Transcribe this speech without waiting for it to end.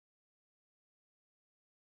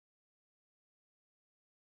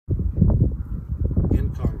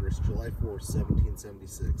Congress, July 4,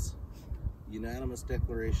 1776. Unanimous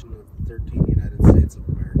Declaration of the 13 United States of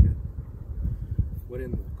America. When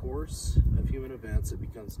in the course of human events it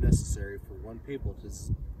becomes necessary for one people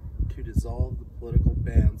to dissolve the political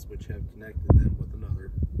bands which have connected them with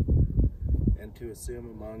another, and to assume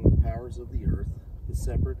among the powers of the earth the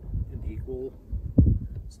separate and equal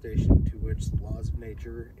station to which the laws of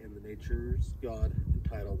nature and the nature's God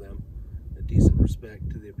entitle them, a decent respect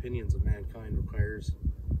to the opinions of mankind requires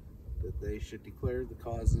that they should declare the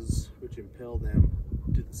causes which impel them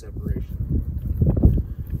to the separation.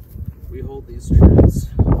 We hold these truths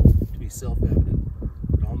to be self-evident,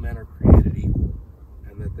 that all men are created equal,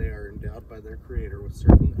 and that they are endowed by their Creator with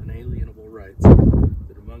certain unalienable rights,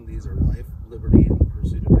 that among these are life, liberty, and the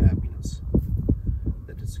pursuit of happiness.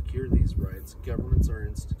 That to secure these rights, governments are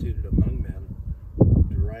instituted among men,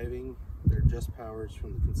 deriving their just powers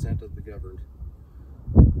from the consent of the governed.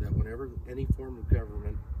 That whenever any form of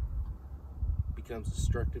government becomes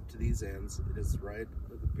destructive to these ends, it is the right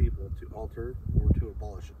of the people to alter or to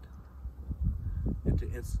abolish it, and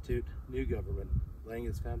to institute new government, laying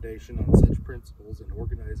its foundation on such principles and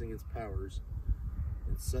organizing its powers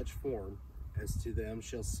in such form as to them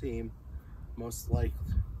shall seem most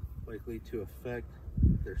likely to affect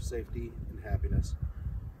their safety and happiness.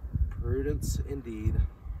 Prudence, indeed,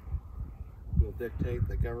 will dictate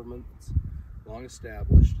that governments long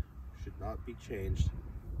established should not be changed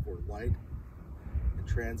for light and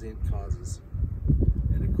transient causes,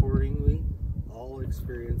 and accordingly all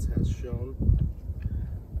experience has shown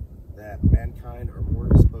that mankind are more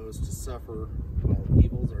disposed to suffer while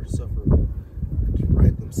evils are sufferable than to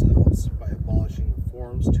right themselves by abolishing the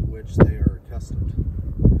forms to which they are accustomed.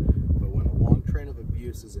 But when a long train of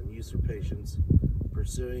abuses and usurpations,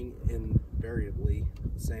 pursuing invariably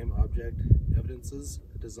the same object, evidences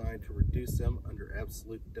a design to reduce them under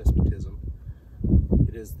absolute despotism,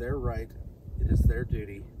 it is their right, it is their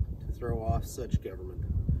duty to throw off such government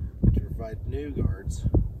and to provide new guards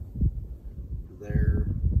for their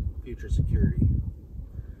future security.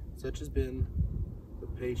 Such has been the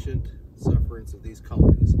patient sufferance of these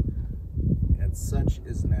colonies, and such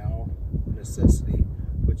is now the necessity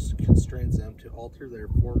which constrains them to alter their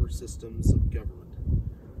former systems of government.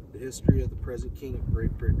 The history of the present King of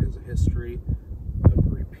Great Britain is a history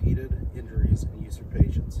of repeated injuries and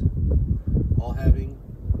usurpations, all having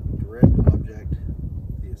direct object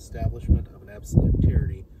the establishment of an absolute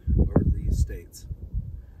tyranny over these states.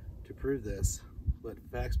 To prove this, let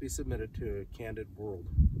facts be submitted to a candid world.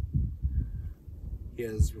 He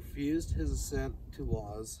has refused his assent to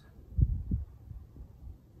laws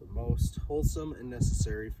the most wholesome and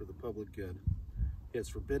necessary for the public good. He has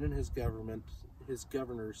forbidden his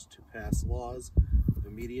governors to pass laws of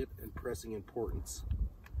immediate and pressing importance,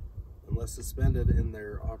 unless suspended in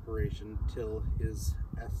their operation till his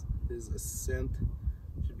assent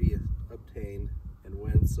should be obtained, and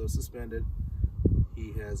when so suspended,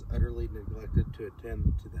 he has utterly neglected to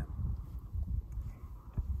attend to them.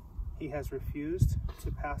 He has refused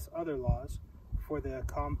to pass other laws for the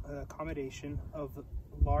accommodation of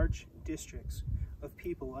large districts of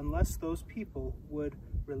people, unless those people would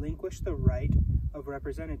relinquish the right of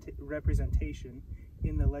representation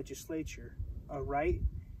in the legislature, a right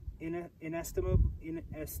inestimable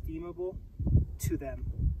to them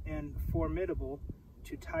and formidable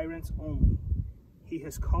to tyrants only. He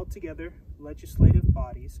has called together legislative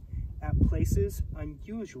bodies at places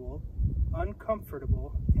unusual,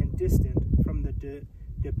 uncomfortable, and distant from the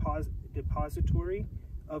depository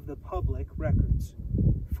of the public records,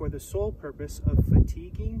 for the sole purpose of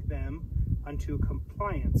fatiguing them unto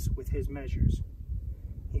compliance with his measures.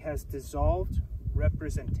 He has dissolved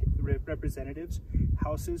representatives'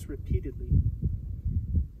 houses repeatedly,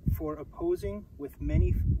 for opposing with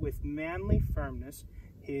manly firmness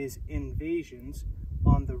his invasions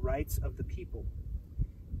on the rights of the people.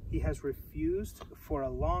 He has refused for a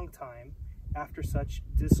long time, after such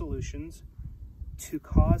dissolutions, to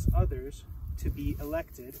cause others to be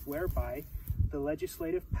elected, whereby the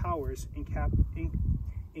legislative powers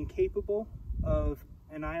incapable of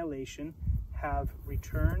annihilation have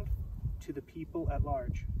returned to the people at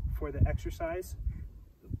large for their exercise,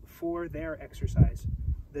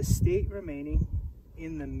 the state remaining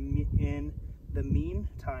in the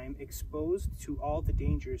meantime exposed to all the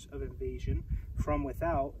dangers of invasion from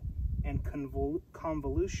without and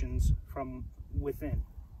convulsions from within.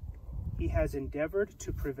 He has endeavored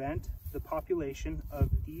to prevent the population of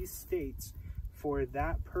these states for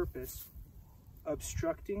that purpose,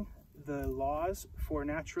 obstructing the laws for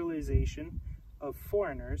naturalization of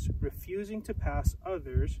foreigners, refusing to pass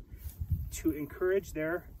others to encourage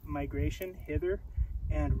their migration hither,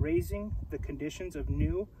 and raising the conditions of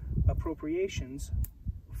new appropriations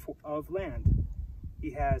of land.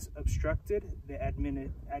 He has obstructed the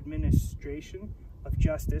administration of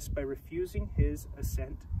justice by refusing his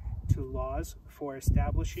assent to laws for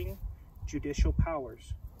establishing judicial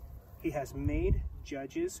powers. He has made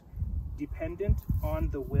judges dependent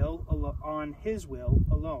on his will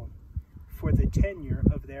alone for the tenure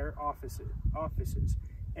of their offices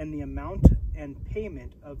and the amount and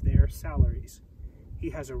payment of their salaries. He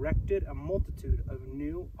has erected a multitude of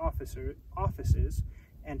new offices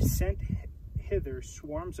and sent hither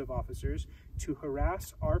swarms of officers to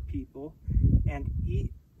harass our people and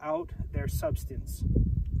eat out their substance.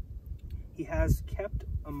 He has kept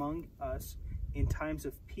among us in times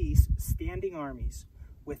of peace standing armies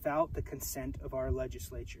without the consent of our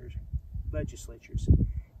legislatures.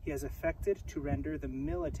 He has effected to render the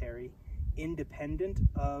military independent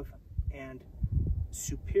of and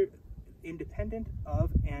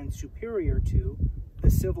superior to the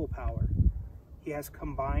civil power. He has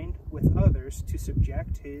combined with others to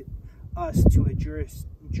subject us to a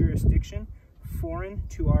jurisdiction foreign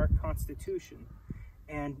to our Constitution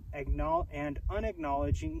and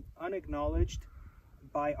unacknowledged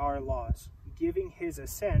by our laws, giving his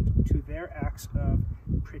assent to their acts of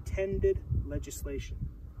pretended legislation,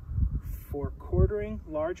 for quartering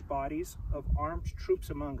large bodies of armed troops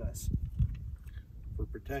among us, for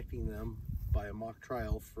protecting them by a mock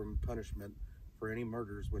trial from punishment for any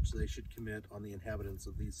murders which they should commit on the inhabitants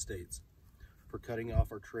of these states, for cutting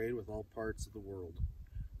off our trade with all parts of the world,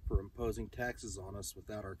 for imposing taxes on us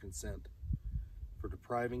without our consent, for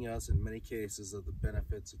depriving us in many cases of the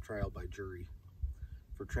benefits of trial by jury,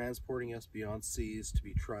 for transporting us beyond seas to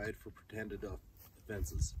be tried for pretended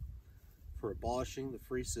offenses, for abolishing the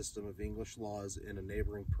free system of English laws in a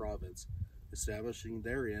neighboring province, establishing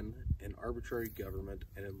therein an arbitrary government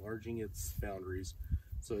and enlarging its boundaries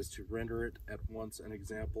so as to render it at once an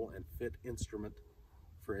example and fit instrument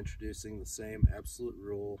for introducing the same absolute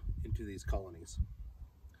rule into these colonies,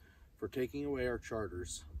 for taking away our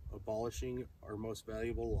charters, abolishing our most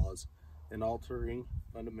valuable laws, and altering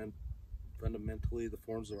fundamentally the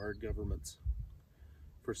forms of our governments,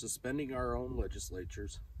 for suspending our own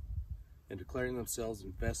legislatures and declaring themselves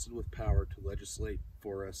invested with power to legislate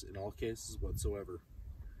for us in all cases whatsoever.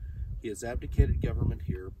 He has abdicated government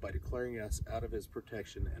here by declaring us out of his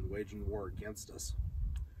protection and waging war against us.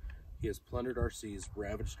 He has plundered our seas,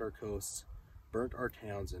 ravaged our coasts, burnt our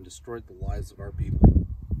towns, and destroyed the lives of our people.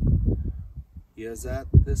 He is at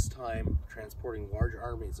this time transporting large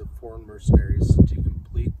armies of foreign mercenaries to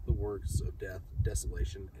complete the works of death,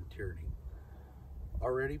 desolation, and tyranny,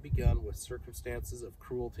 already begun with circumstances of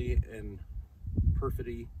cruelty and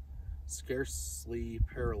perfidy scarcely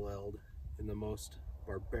paralleled in the most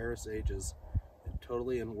barbarous ages, and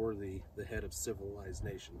totally unworthy the head of civilized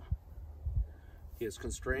nation. He has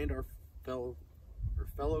constrained our fellow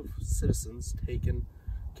citizens taken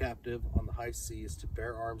captive on the high seas to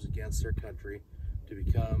bear arms against their country, to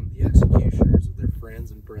become the executioners of their friends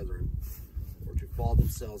and brethren, or to fall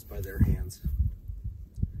themselves by their hands.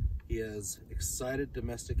 He has excited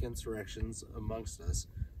domestic insurrections amongst us,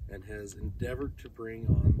 and has endeavored to bring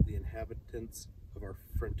on the inhabitants of our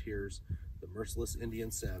frontiers the merciless Indian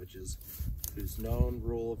savages, whose known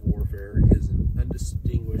rule of warfare is an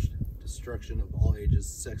undistinguished destruction of all ages,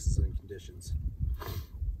 sexes, and conditions.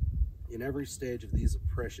 In every stage of these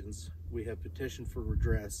oppressions, we have petitioned for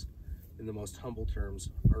redress in the most humble terms.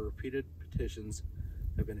 Our repeated petitions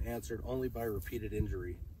have been answered only by repeated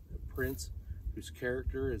injury. A prince whose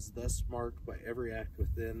character is thus marked by every act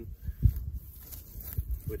within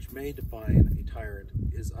which may define a tyrant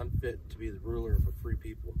is unfit to be the ruler of a free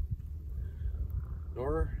people.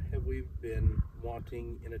 Nor have we been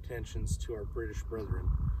wanting in attentions to our British brethren.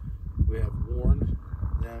 We have warned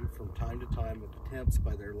them from time to time of attempts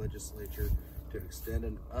by their legislature to extend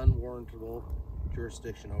an unwarrantable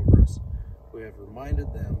jurisdiction over us. We have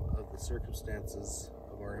reminded them of the circumstances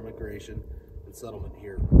of our immigration and settlement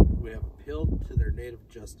here. We have appealed to their native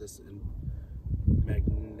justice and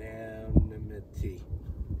magnanimity.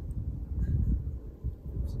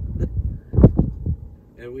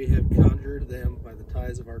 And we have conjured them by the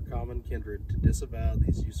ties of our common kindred to disavow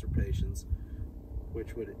these usurpations,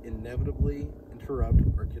 which would inevitably interrupt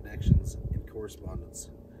our connections and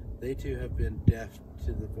correspondence. They too have been deaf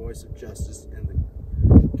to the voice of justice and the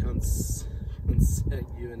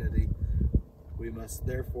consanguinity. We must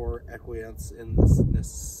therefore acquiesce in this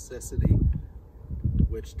necessity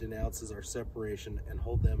which denounces our separation, and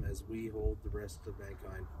hold them as we hold the rest of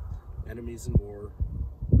mankind, enemies in war,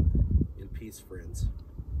 in peace friends.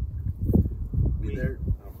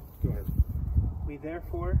 We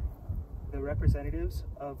therefore the representatives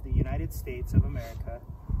of the United States of America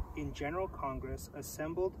in General Congress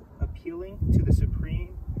assembled, appealing to the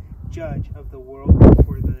Supreme Judge of the world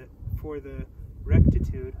for the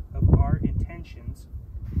rectitude of our intentions,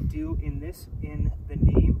 do in the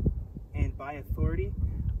name and by authority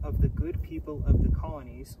of the good people of the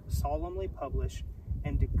colonies, solemnly publish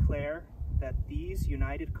and declare that these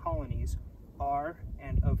united colonies are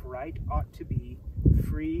and of right ought to be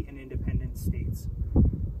free and independent states,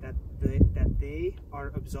 that they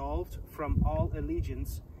are absolved from all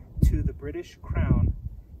allegiance to the British Crown,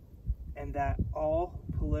 and that all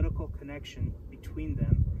political connection between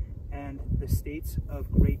them and the states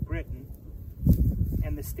of Great Britain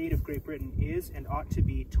and the state of Great Britain is and ought to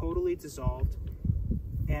be totally dissolved,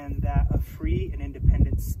 and that a free and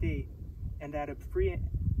independent state, and that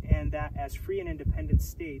as free and independent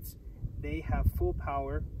states they have full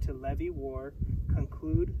power to levy war,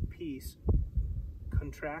 conclude peace,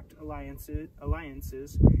 contract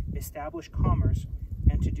alliances, establish commerce,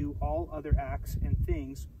 and to do all other acts and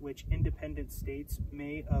things which independent states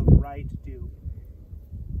may of right do.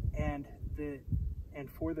 And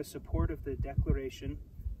for the support of the Declaration,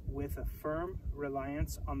 with a firm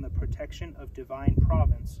reliance on the protection of divine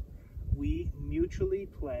providence, we mutually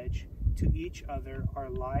pledge to each other our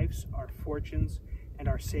lives, our fortunes, and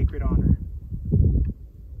our sacred honor.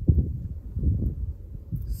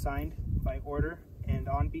 Signed by order and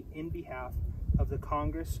in behalf of the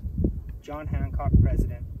Congress, John Hancock,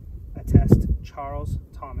 President. Attest, Charles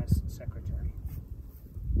Thomas, Secretary.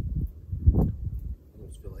 I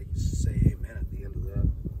almost feel like you say